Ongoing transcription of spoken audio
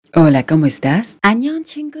Hola, ¿cómo estás? 안녕,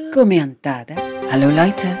 친구. Come andada? Hello,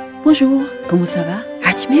 Leute. Bonjour. Comment ça va?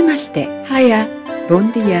 하지메마시테. Hiya.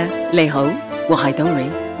 Bon dia. 你好，我係 Dory。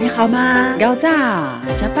你好嗎？搞早，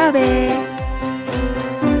吃饱呗。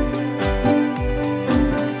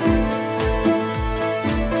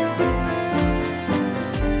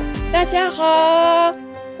大家好，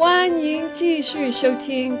欢迎继续收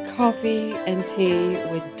听 Coffee and Tea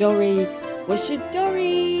with Dory。我是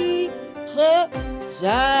Dory 和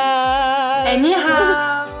哎，你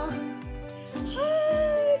好。嗨，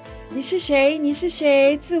你是谁？你是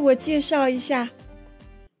谁？自我介绍一下。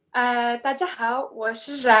大家好，我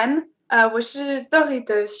是然，我是 Dory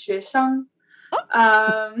的学生。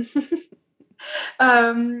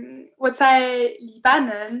我在黎巴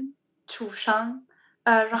嫩出生，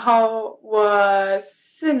然后我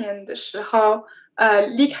4年的时候，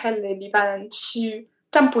离开了黎巴嫩去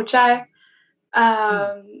柬埔寨。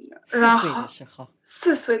4岁的时候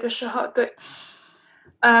，4岁的时候，对。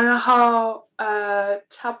然后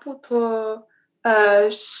差不多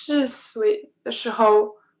10岁的时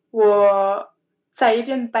候，我在一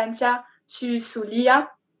边搬家去苏利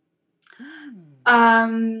亚。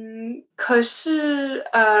可是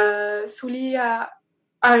苏利亚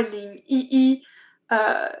2011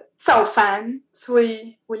造反，所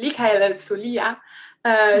以我离开了苏利亚，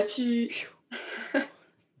去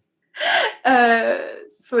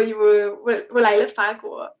所以我来了法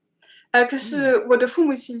国。可是我的父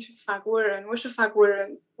母亲是法国人，我是法国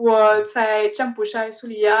人。我在柬埔寨、苏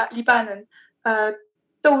利亚、黎巴嫩，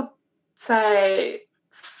都在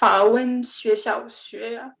法文学校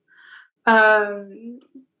学呀。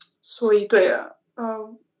所以对了，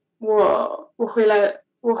我回来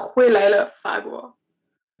了法国，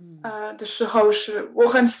的时候是我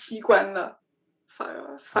很习惯了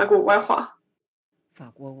法国文化。法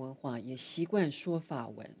国文化也习惯说法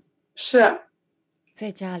文，是啊，在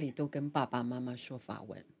家里都跟爸爸妈妈说法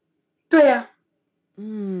文。对呀。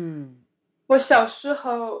我小时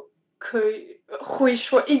候会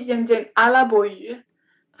说一点点阿拉伯语，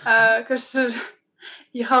可是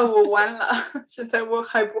以后我忘了，现在我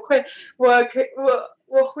还不会。我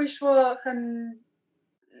会说很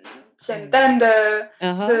简单的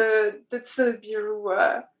词，比如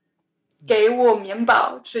给我面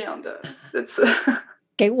包这样的词。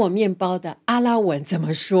给我面包的阿拉文怎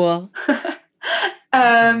么说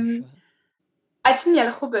？أعطيني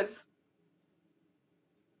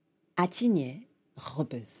الخبز。أعطيني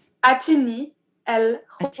الخبز。 أعطيني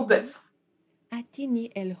الخبز。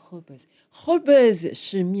 أعطيني الخبز。 خبز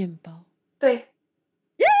是面包。对。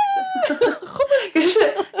可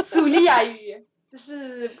是苏利亚语，就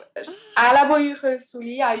是阿拉伯语和苏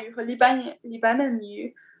利亚语和黎巴嫩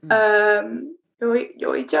语，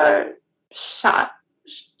有一点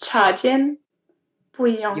差间不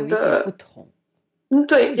一样的，有一点不同。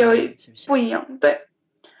对，有是不是不一样，对。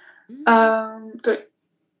对。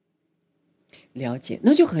了解，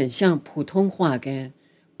那就很像普通话跟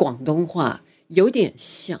广东话有点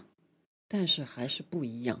像，但是还是不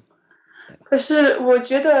一样，对吧？可是我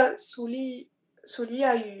觉得苏利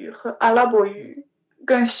亚语和阿拉伯语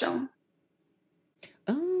更像。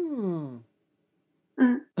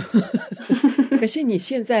可是你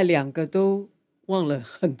现在2个都忘了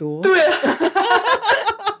很多。对。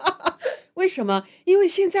为什么？因为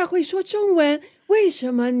现在会说中文。为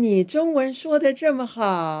什么你中文说得这么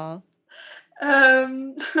好？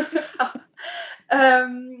好。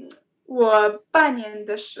我8年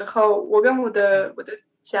的时候，我跟我的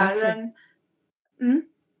家人，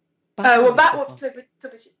对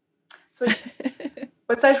不起，所以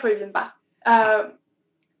我再说一遍吧。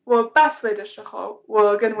我8岁的时候，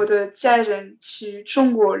我跟我的家人去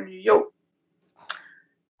中国旅游。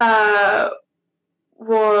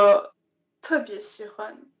我特别喜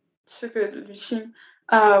欢这个旅行。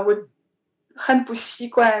我很不习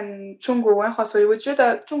惯中国文化，所以我觉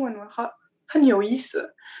得中文文化很有意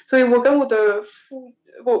思。所以我跟我的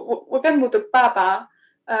爸爸，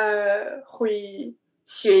会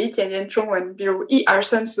学一点点中文，比如1、2、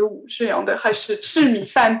3、4、5这样的，还是吃米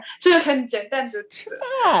饭，这个很简单的词。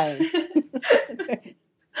对。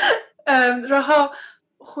然后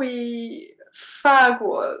回法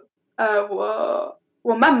国，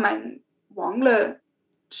我慢慢忘了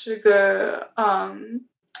这个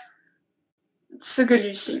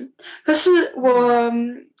旅行。可是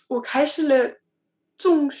我开始了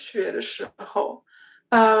中学的时候，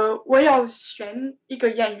我要选一个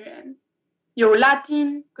演员，有拉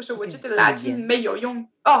丁，可是我觉得拉丁没有用。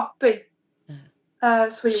哦，对。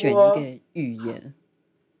所以选一个语言。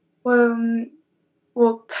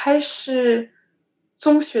我开始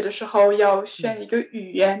中学的时候要选一个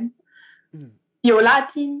语言。有拉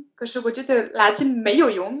丁，可是我觉得拉丁没有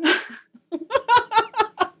用。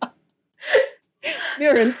没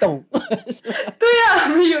有人懂。对呀，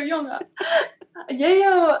没有用啊。也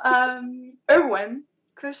有俄文，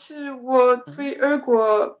可是我对俄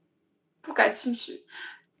国不感兴趣。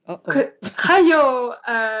还有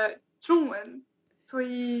中文，所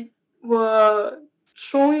以我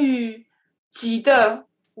终于记得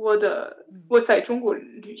我在中国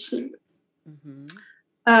旅行，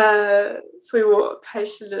所以我开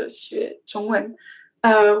始了学中文。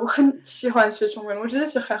我很喜欢学中文，我觉得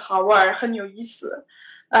是很好玩，很有意思。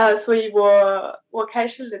所以我开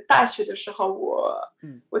始了大学的时候，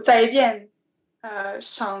我在一边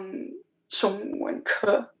上中文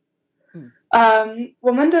课。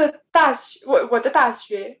我们的大学，我的大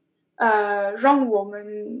学，让我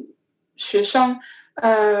们学生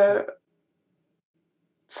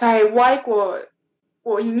在外国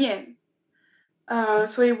过一年。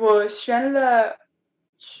所以我选了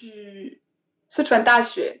去四川大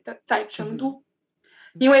学的，在成都。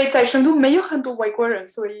因为在成都没有很多外国人，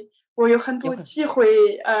所以我有很多机会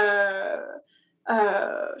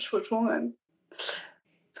说中文。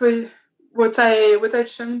所以我在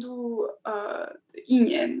成都一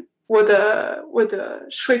年，我的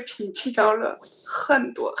水平提高了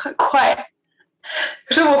很多，很快。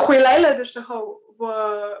可是我回来了的时候，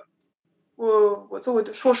我做我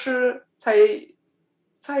的硕士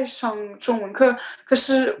在上中文课，可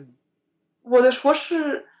是我的硕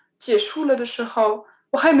士结束了的时候，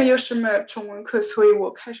我还没有什么中文课，所以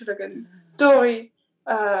我开始了跟Dory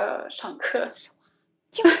上课。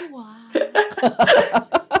就是我啊！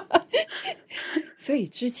所以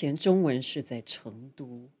之前中文是在成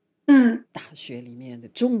都大学里面的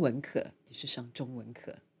中文课，你是上中文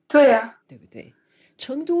课，对呀，对不对？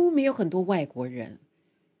成都没有很多外国人，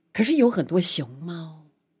可是有很多熊猫。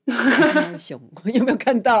熊有没有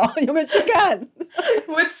看到？有没有去看？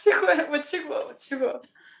我去过，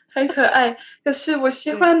很可爱。可是我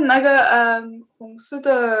喜欢那个红色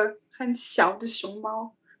的很小的熊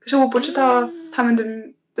猫，可是我不知道它们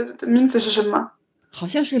的名字是什么。好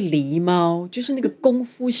像是狸猫，就是那个功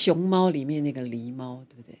夫熊猫里面那个狸猫，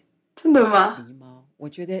对不对？真的吗？狸猫，我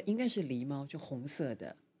觉得应该是狸猫，就红色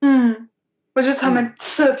的。我觉得它们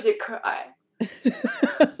特别可爱。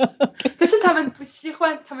可是他们不喜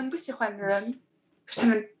欢人，可是他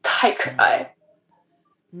们太可爱。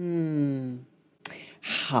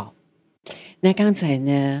好，那刚才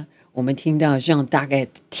呢，我们听到这样大概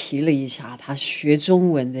提了一下他学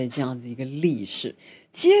中文的这样子一个历史。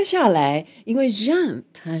接下来，因为让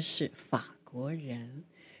他是法国人，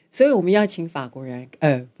所以我们要请法国人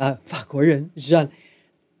让，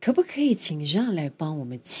可不可以请让来帮我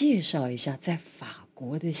们介绍一下在法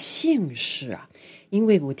国的姓氏啊？因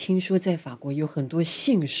为我听说在法国有很多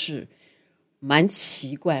姓氏蛮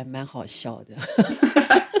奇怪、蛮好笑的。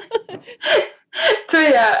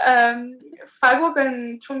对呀，法国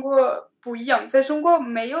跟中国不一样，在中国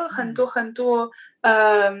没有很多很多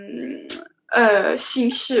姓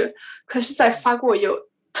氏，可是在法国有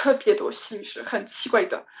特别多姓氏，很奇怪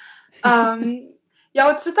的。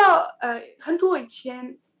要知道，很久以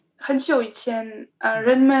前，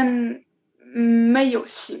人们没有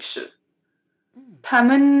姓氏，他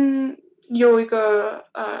们有一个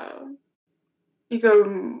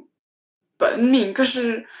本名，可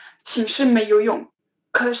是姓氏没有用。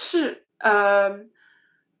可是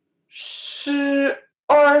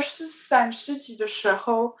13世纪的时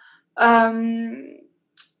候，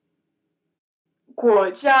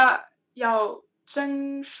国家要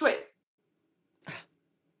征税，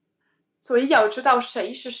所以要知道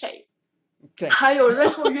谁是谁。对，还有人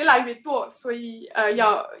口越来越多，所以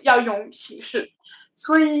要用姓氏，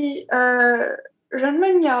所以人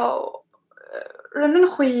们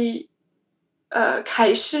会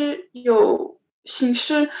开始有姓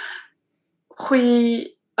氏，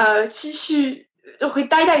会继续会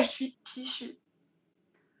代代继续，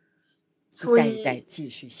所以一代一代继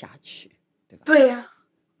续下去，对吧？对呀，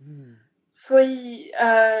所以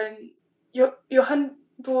有很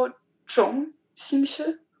多种姓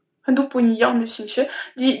氏，很多不一样的姓氏。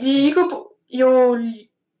第一个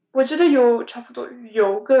我觉得有差不多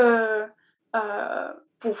6个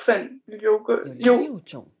部分，六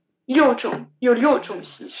种，有六种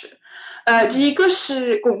姓氏。第一个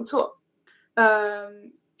是工作，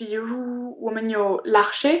比如我们有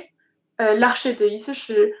l'archer 的意思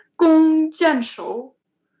是弓箭手。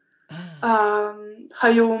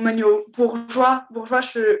还有我们有 bourgeois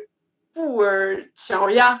是布尔乔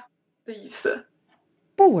亚的意思。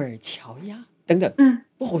布尔乔亚等等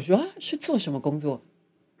，bourgeois是做什么工作？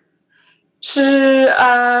是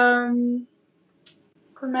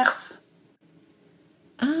commerce。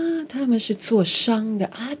啊，他们是做商的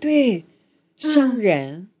啊，对，商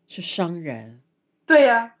人是商人，对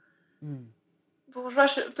呀，嗯不说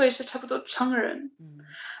是对，是差不多商人。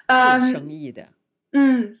做生嗯意的，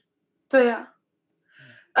对呀。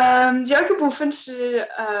第二个部分是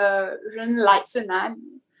人来自哪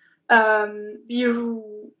里？比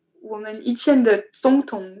如我们以前的总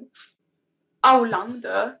统奥朗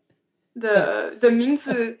对，的名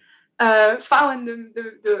字，法文的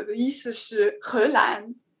意思是荷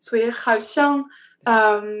兰，所以好像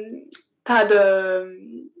他的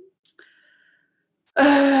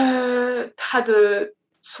他的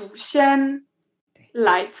祖先对，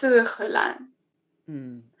来自荷兰。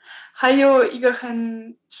嗯还有一个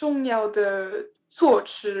很重要的作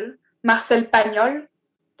词 Marcel Pagnol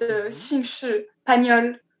的哼，姓氏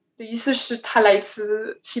Pagnol 的意思是他来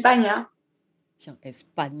自西班牙。像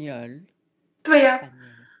Espanol，对呀、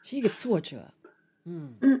是一个作者，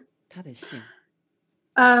嗯他的姓，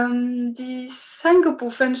第三个部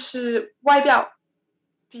分是外表，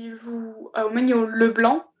比如我们有 Le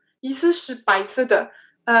Blanc，意思是白色的，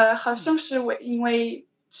好像是因为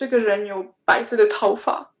这个人有白色的头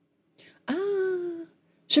发。啊，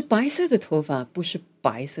是白色的头发，不是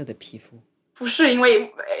白色的皮肤。不是因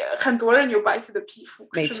为很多人有白色的皮肤，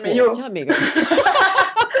可没错，是没有。像每个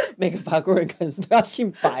每个法国人可能都要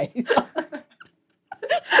姓白。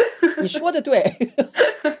你说的对，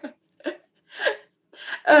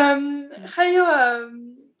还有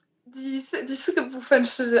第四个部分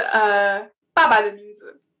是爸爸的名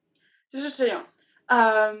字，就是这样。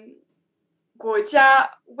国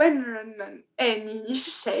家问人们，哎，你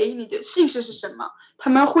是谁？你的姓氏是什么？他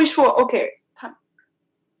们会说，OK，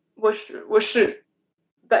我是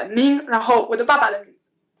本名，然后我的爸爸的名字。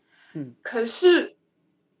可是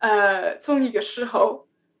从一个时候，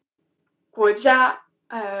国家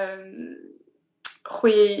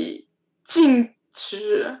会禁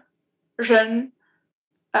止人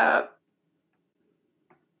呃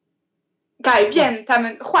改换变他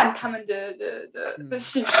们换他们的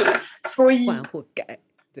姓氏，所以换或改，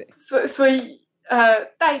对，所以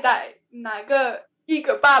代代哪个一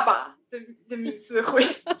个爸爸的名字会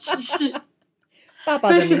继续，爸爸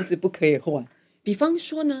所以是的名字不可以换。比方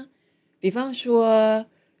说呢，比方说，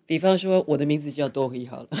我的名字叫 Dory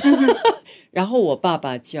好了，然后我爸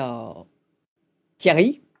爸叫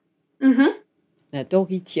Thierry，那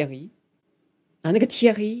Dory Thierry 啊，那个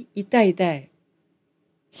Thierry 一代一代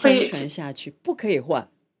相会传下去，不可以换。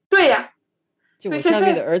对呀、所以就我下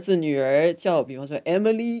面的现在儿子女儿叫，比方说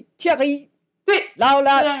Emily Thierry，对劳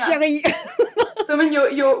拉 这样啊，Thierry，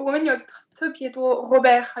我们有特别多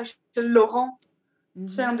Robert 还是 Laurent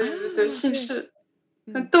这样啊，的姓对，氏，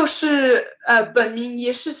都是本名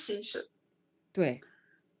也是姓氏。对，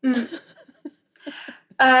嗯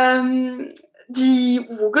嗯，第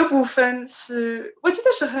五个部分是我觉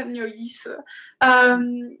得是很有意思。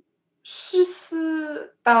14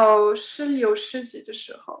到16世纪的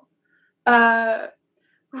时候，呃，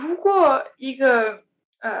如果一个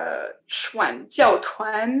传教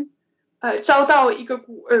团找到一个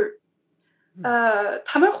孤儿，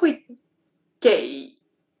他们会给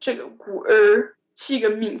这个孤儿起一个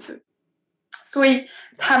名字，所以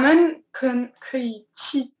他们可以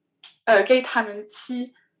给他们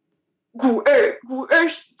起孤儿，孤儿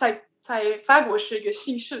在法国是一个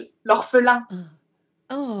姓氏 l'orphelin，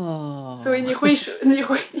所以哦，你会说你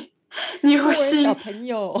会孤儿小姓朋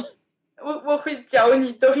友，我会叫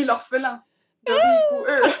你 Dory l'orphelin，Dory 孤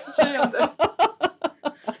儿这样的。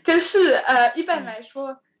可是一般来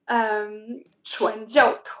说，传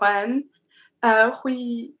教团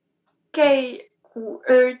会给孤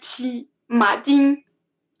儿起马丁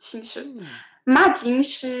姓氏。马丁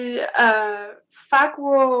是法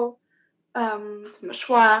国，怎么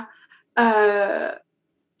说啊？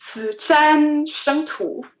慈善圣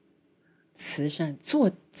徒。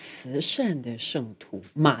做慈善的圣徒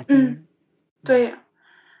马丁，对，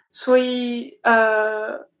所以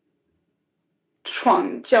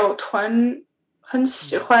传教团很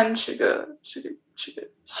喜欢这个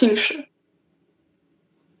姓氏。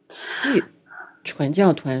所以传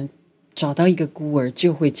教团找到一个孤儿，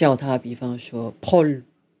就会叫他，比方说 Paul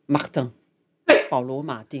Martin，对保罗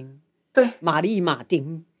马丁、对，玛丽马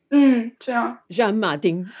丁、这样。让马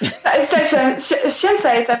丁现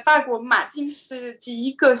在在法国，马丁是第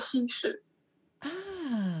一个姓氏。啊。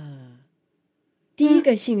第一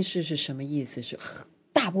个姓氏是什么意思？是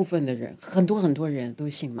大部分的人，很多很多人都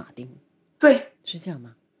姓马丁，对，是这样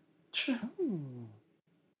吗？是，哦，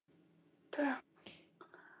对啊。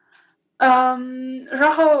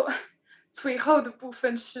然后最后的部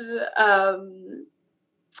分是呃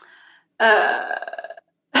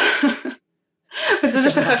真的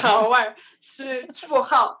是很好玩，是绰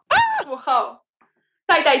号，绰号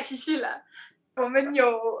代代继续了。我们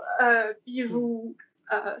有比如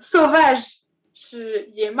sauvage 是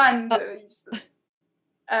野蛮的意思，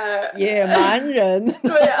野蛮人。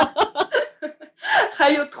对呀、还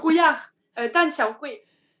有trouillard，胆小鬼，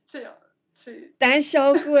这样是胆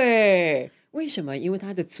小鬼，为什么？因为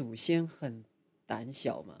他的祖先很胆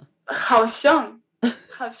小吗？好像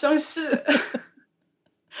是。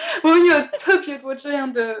我们有特别多这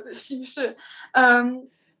样的姓氏，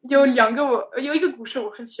有一个故事我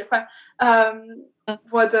很喜欢，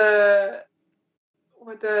我的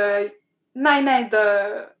奶奶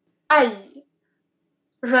的阿姨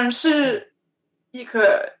认识一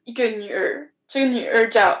个女儿，这个女儿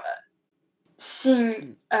叫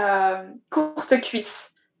姓courte cuisse，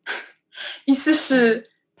意思是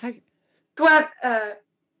他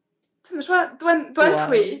怎么说短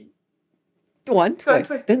腿。短腿短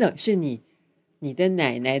腿等等，是你的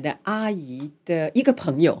奶奶的阿姨的一个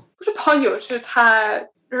朋友不是朋友，是他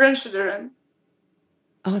认识的人，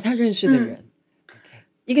哦，他认识的人、OK，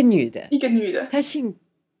 一个女的，她姓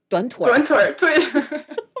短腿，对。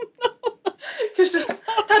可是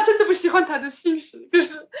他真的不喜欢他的姓氏，可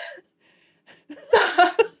是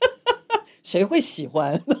谁会喜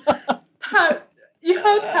欢？以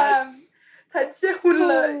后他结婚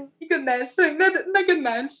了一个男生，那个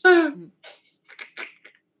男生。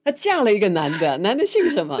她嫁了一个男的，男的姓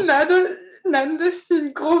什么？男的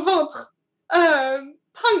姓gros ventre，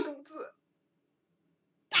胖肚子，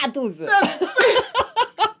大肚子，对，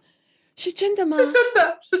是真的吗？是真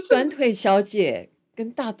的，短腿小姐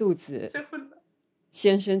跟大肚子结婚了，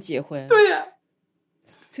先生结婚，对呀、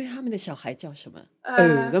所以他们的小孩叫什么？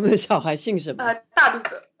他们的小孩姓什么？大肚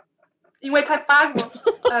子，因为在法国，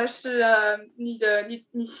是你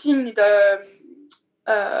姓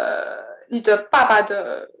你的爸爸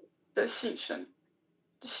的姓氏，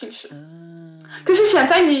可是现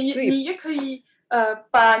在你也可以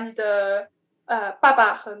把你的爸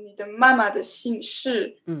爸和你的妈妈的姓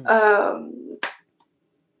氏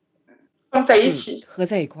放在一起，合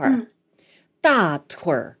在一块儿。大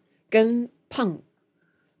腿儿跟胖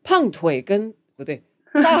腿跟不对，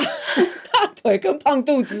大腿跟胖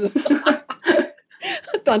肚子，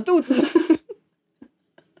短肚子。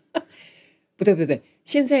不对，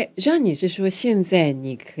现在让你是说，现在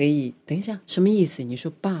你可以等一下，什么意思？你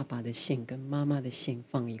说爸爸的姓跟妈妈的姓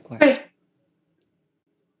放一块儿？对，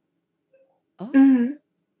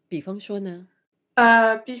比方说呢？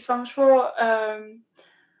比方说，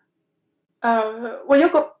我有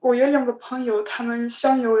两个朋友，他们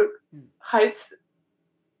想有孩子，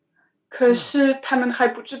可是他们还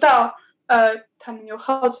不知道，他们有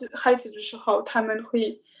孩子的时候，他们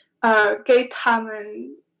会给他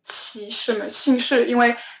们起什么姓氏，因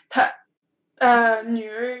为女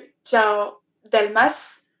儿叫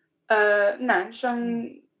Delmas，男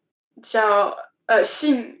生叫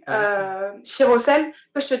姓Chirocel，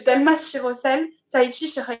可是 Delmas Chirocel 在一起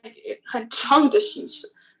是很长的姓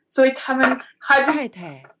氏，所以他们还不太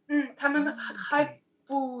太，他们还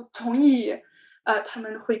不同意，他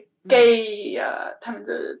们会给他们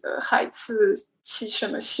的孩子起什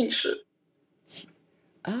么姓氏？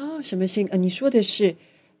什么姓？你说的是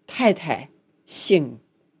太太姓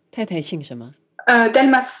什么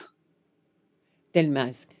？Delmas。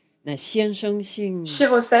那先生姓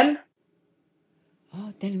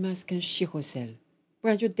Chirocel。Delmas 跟 Chirocel， 不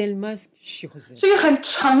然就 Delmas Chirocel。是一个很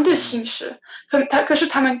长的姓氏，可是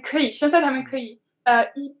他们可以，现在他们可以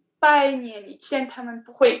，100年以前他们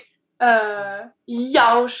不会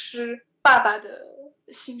要是爸爸的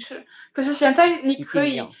姓氏，可是现在你可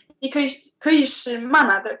以是妈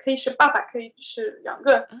妈的，可以是爸爸，可以是两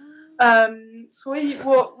个，所以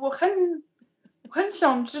我很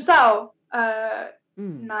想知道，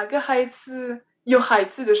哪个孩子有孩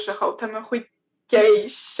子的时候，他们会给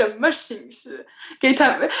什么姓氏给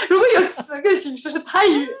他们？如果有4个姓氏，是太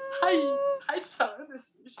长的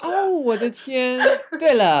姓氏。我的天！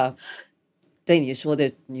对了，对你说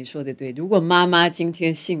的对。如果妈妈今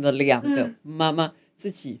天姓了2个，妈妈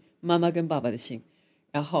跟爸爸的姓，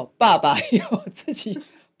然后爸爸有自己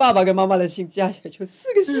爸爸跟妈妈的姓，加起来就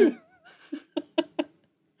4个姓。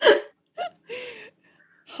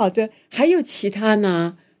好的，还有其他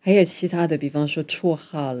呢？还有其他的，比方说绰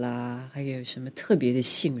号啦，还有什么特别的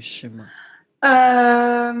姓氏吗？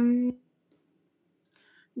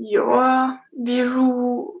有啊，比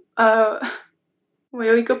如我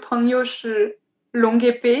有一个朋友是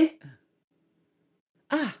longue épée，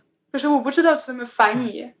可是我不知道怎么翻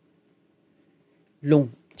译。long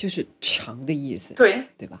就是长的意思，对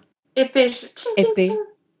吧 ？épée 是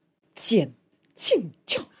剑，剑，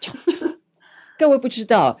各位不知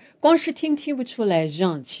道，光是听不出来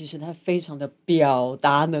让其实他非常的表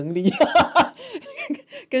达能力。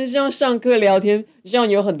跟让上课聊天，让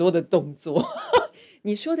有很多的动作。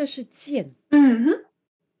你说的是剑，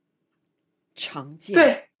长剑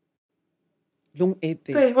对，long a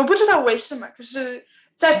b 对，我不知道为什么，可是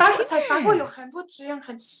在法国有很多这样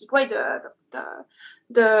很奇怪的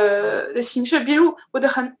形式，比如我的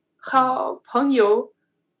很好朋友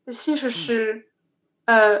的姓氏是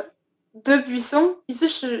de buisson，意思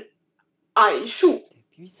是矮树，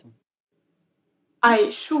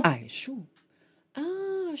矮树。矮树啊，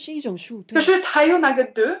是一种树，对。可是他有那个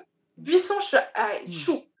的 buisson 是矮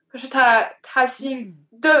树，可是他姓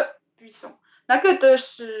的 buisson，那个的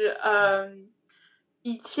是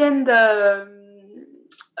以前的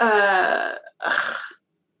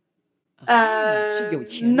是有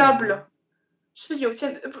钱人 noble， 是有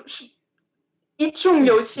钱的，不是一种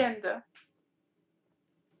有钱的，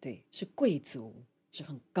对，是贵族，是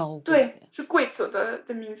很高贵对，的，是贵族的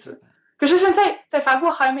名字。可是现在在法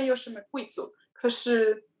国还没有什么贵族，可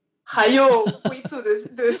是还有贵族的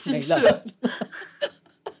姓氏。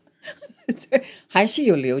对，还是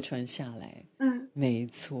有流传下来。没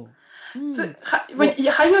错。这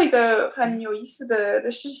还有一个很有意思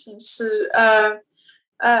的事情是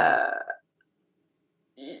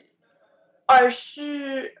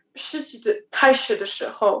20世纪的开始的时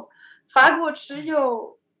候，法国只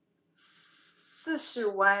有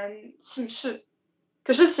40万姓氏，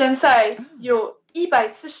可是现在有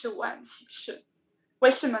140万姓氏。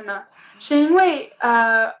为什么呢？是因为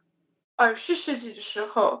20世纪的时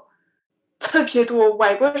候，特别多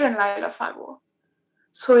外国人来了法国，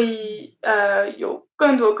所以有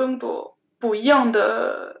更多不一样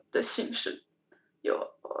的姓氏，有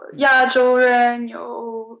亚洲人，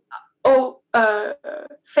有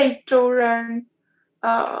非洲人，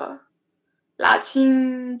拉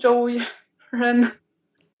丁洲人。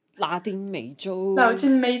拉丁美洲、拉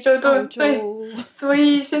丁美洲澳对，洲，所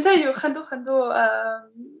以现在有很多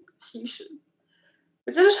形式，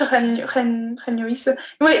我觉得是很有意思，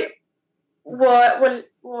因为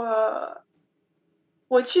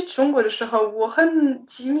我去中国的时候，我很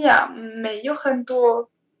惊讶，没有很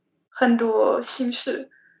多形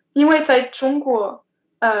式，因为在中国，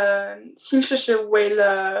形式是为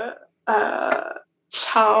了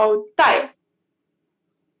朝代。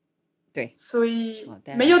对，所以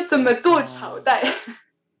没有这么多朝代。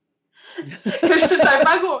可是，在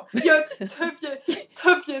法国有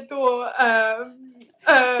特别多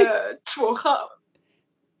绰号。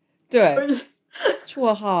对，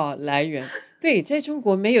绰号来源对，在中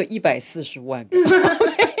国没有140万个。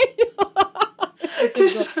可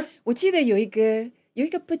是我记得有一个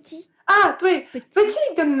不羁啊，对，不羁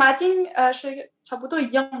跟马丁是一个差不多一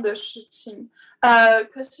样的事情。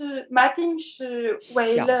可是马丁是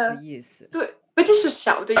为了小的意思，对，不羁是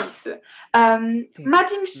小的意思。马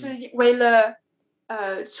丁是为了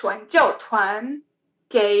传教团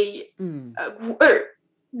给孤儿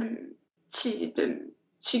起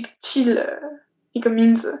了一个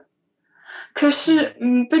名字。可是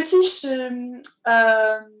不羁是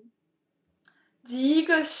第一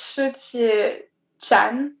个世界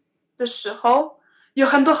战的时候有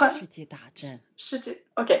很多世界大战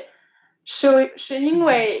OK， 是因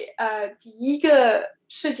为第一个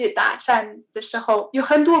世界大战的时候有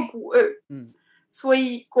很多孤儿，所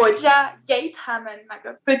以国家给他们那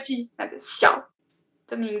个不羁那个小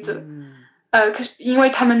的名字，可是因为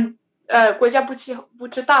他们国家不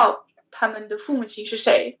知道他们的父母亲是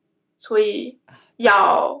谁，所以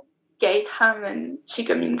要给他们起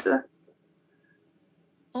个名字。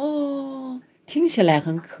哦，听起来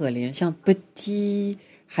很可怜，像不羁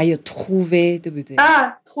还有突围，对不对？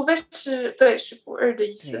突围是孤儿的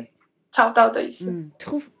意思，找到的意思。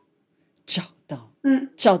找到，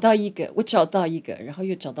找到一个，我找到一个，然后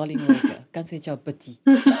又找到另外一个，干脆叫不羁，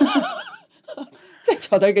再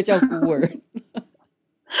找到一个叫孤儿。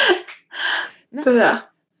对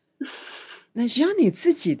啊。那让你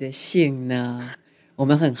自己的姓呢？我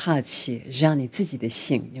们很好奇，让你自己的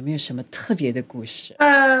姓有没有什么特别的故事？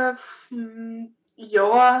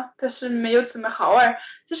有啊，可是没有这么好玩。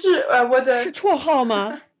就是我的是绰号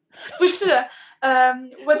吗？不是，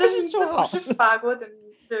我的名字不是法国的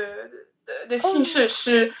姓氏，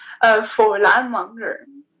是佛兰芒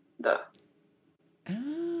人的。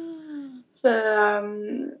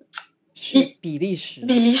是比利时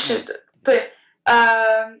的，对，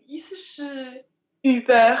意思是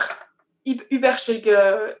Hubert是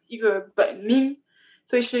一个本名，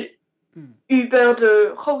所以是Hubert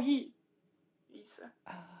的后裔意思。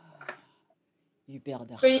Hubert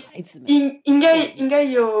的孩子们应该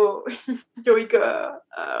有一个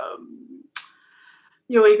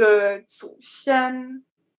有一个祖先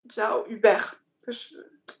叫 Hubert， 可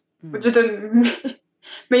是我觉得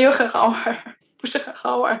没有很好玩，不是很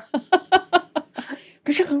好玩。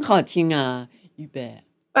可是很好听啊，Hubert。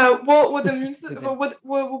我的名字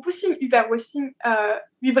我不姓 Hubert， 我姓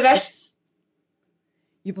Hubrecht。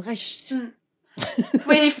Hubrecht。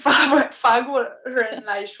对法国人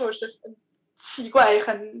来说是很奇怪、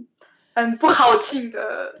很不好听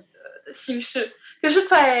的姓氏。可是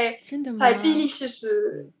在比利时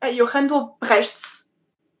是有很多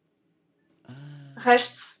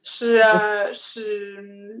Brechts。Brechts 是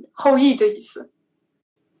后裔的意思。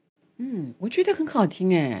我觉得很好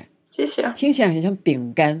听哎，谢谢。听起来很像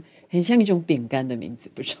饼干，很像一种饼干的名字，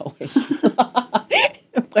不知道为什么。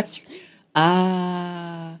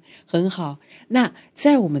啊，很好。那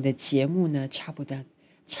在我们的节目呢，差不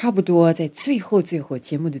多在最后节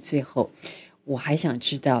目的最后，我还想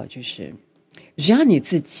知道，就是让你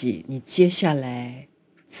自己，你接下来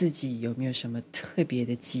自己有没有什么特别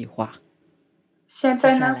的计划？现在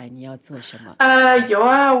呢？接下来你要做什么？有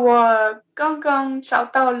啊，我刚刚找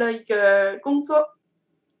到了一个工作，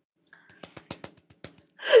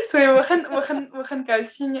所以我很高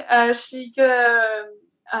兴。是一个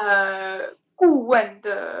顾问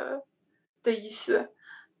的意思。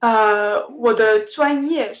我的专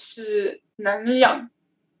业是能量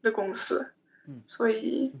的公司，所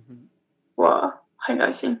以我很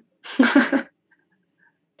高兴。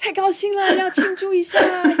太高兴了，要庆祝一下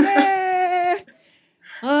耶！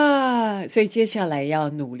所以接下来要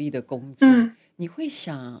努力的工作。你会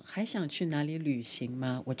还想去哪里旅行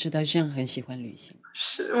吗？我知道这样很喜欢旅行。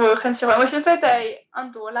是，我很喜欢。我现在在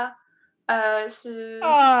安多拉，是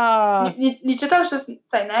你知道是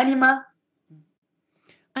在哪里吗？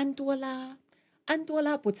安多拉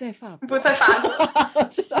不在法国。不在法国。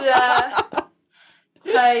是啊，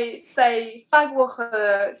在法国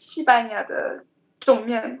和西班牙的中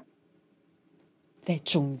面。在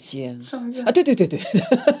中间啊，对，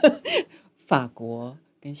法国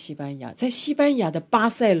跟西班牙，在西班牙的巴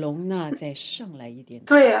塞隆纳再上来一点。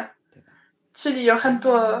对啊，对吧？这里有很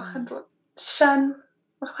多山，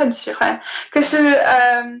我很喜欢。可是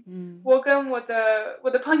我跟我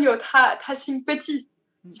的朋友他姓Betty，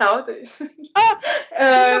小的真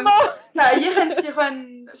的吗？他也很喜欢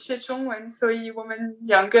学中文，所以我们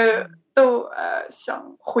两个都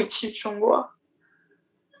想回去中国。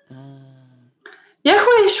也会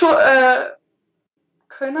说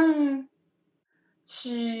可能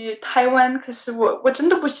去台湾，可是我真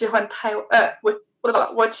的不喜欢台湾。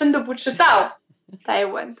我真的不知道台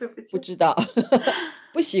湾，对不起。不知道，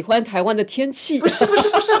不喜欢台湾的天气。不是，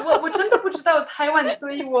我真的不知道台湾，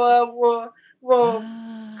所以我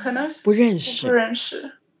可能不认识。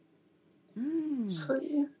所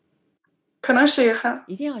以可能是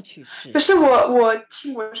一定要去试。可是我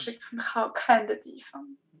听过是很好看的地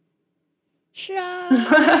方。是啊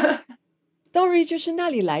，Dory 就是那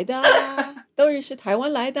里来的啊，Dory 是台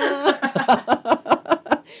湾来的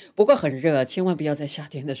啊。不过很热，千万不要在夏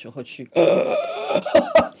天的时候去。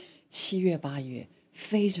7月8月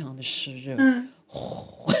非常的湿热，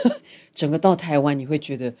整个到台湾你会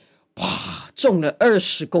觉得重了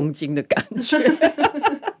20公斤的感觉。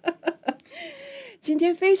今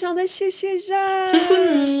天非常的谢谢让，谢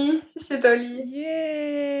谢你，谢谢德利，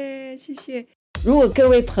耶，谢谢。如果各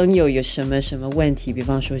位朋友有什么问题，比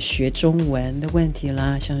方说学中文的问题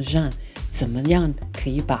啦，像让怎么样可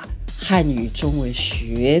以把汉语中文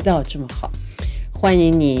学到这么好，欢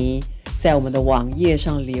迎你在我们的网页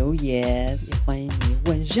上留言，也欢迎你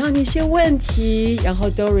问让一些问题，然后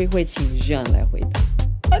Dory 会请让来回答。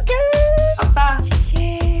OK， 好吧，谢谢。